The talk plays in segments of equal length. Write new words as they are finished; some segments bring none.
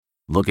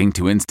Looking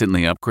to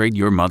instantly upgrade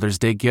your Mother's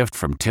Day gift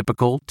from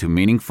typical to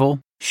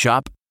meaningful?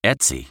 Shop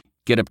Etsy.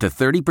 Get up to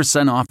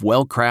 30% off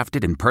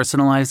well-crafted and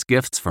personalized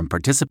gifts from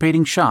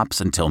participating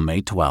shops until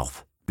May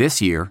 12th. This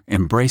year,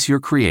 embrace your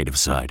creative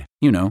side.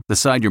 You know, the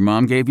side your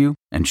mom gave you.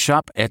 And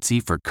shop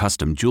Etsy for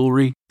custom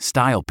jewelry,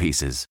 style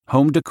pieces,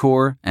 home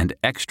decor, and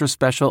extra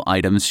special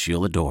items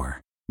she'll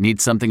adore.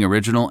 Need something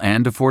original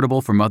and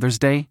affordable for Mother's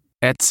Day?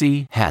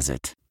 Etsy has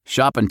it.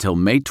 Shop until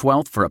May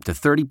 12th for up to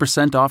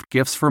 30% off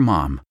gifts for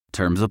mom.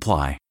 Terms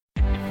apply.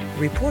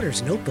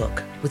 Reporter's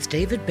Notebook with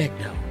David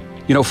Begnaud.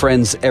 You know,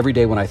 friends, every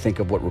day when I think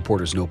of what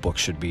Reporter's Notebook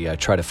should be, I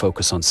try to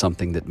focus on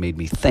something that made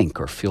me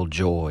think or feel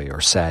joy or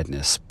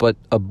sadness, but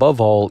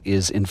above all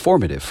is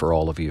informative for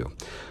all of you.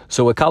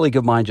 So a colleague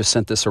of mine just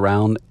sent this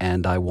around,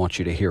 and I want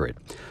you to hear it.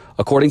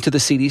 According to the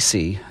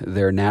CDC,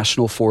 their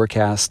national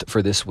forecast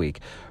for this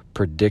week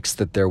predicts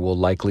that there will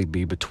likely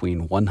be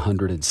between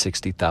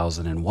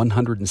 160,000 and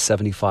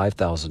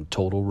 175,000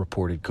 total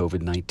reported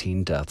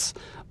COVID-19 deaths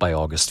by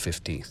August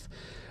 15th.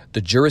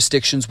 The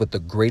jurisdictions with the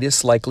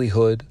greatest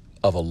likelihood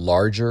of a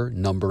larger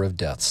number of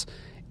deaths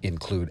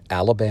include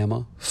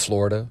Alabama,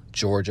 Florida,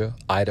 Georgia,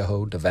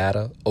 Idaho,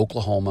 Nevada,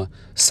 Oklahoma,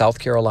 South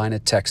Carolina,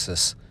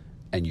 Texas,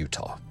 and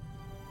Utah.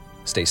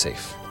 Stay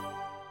safe.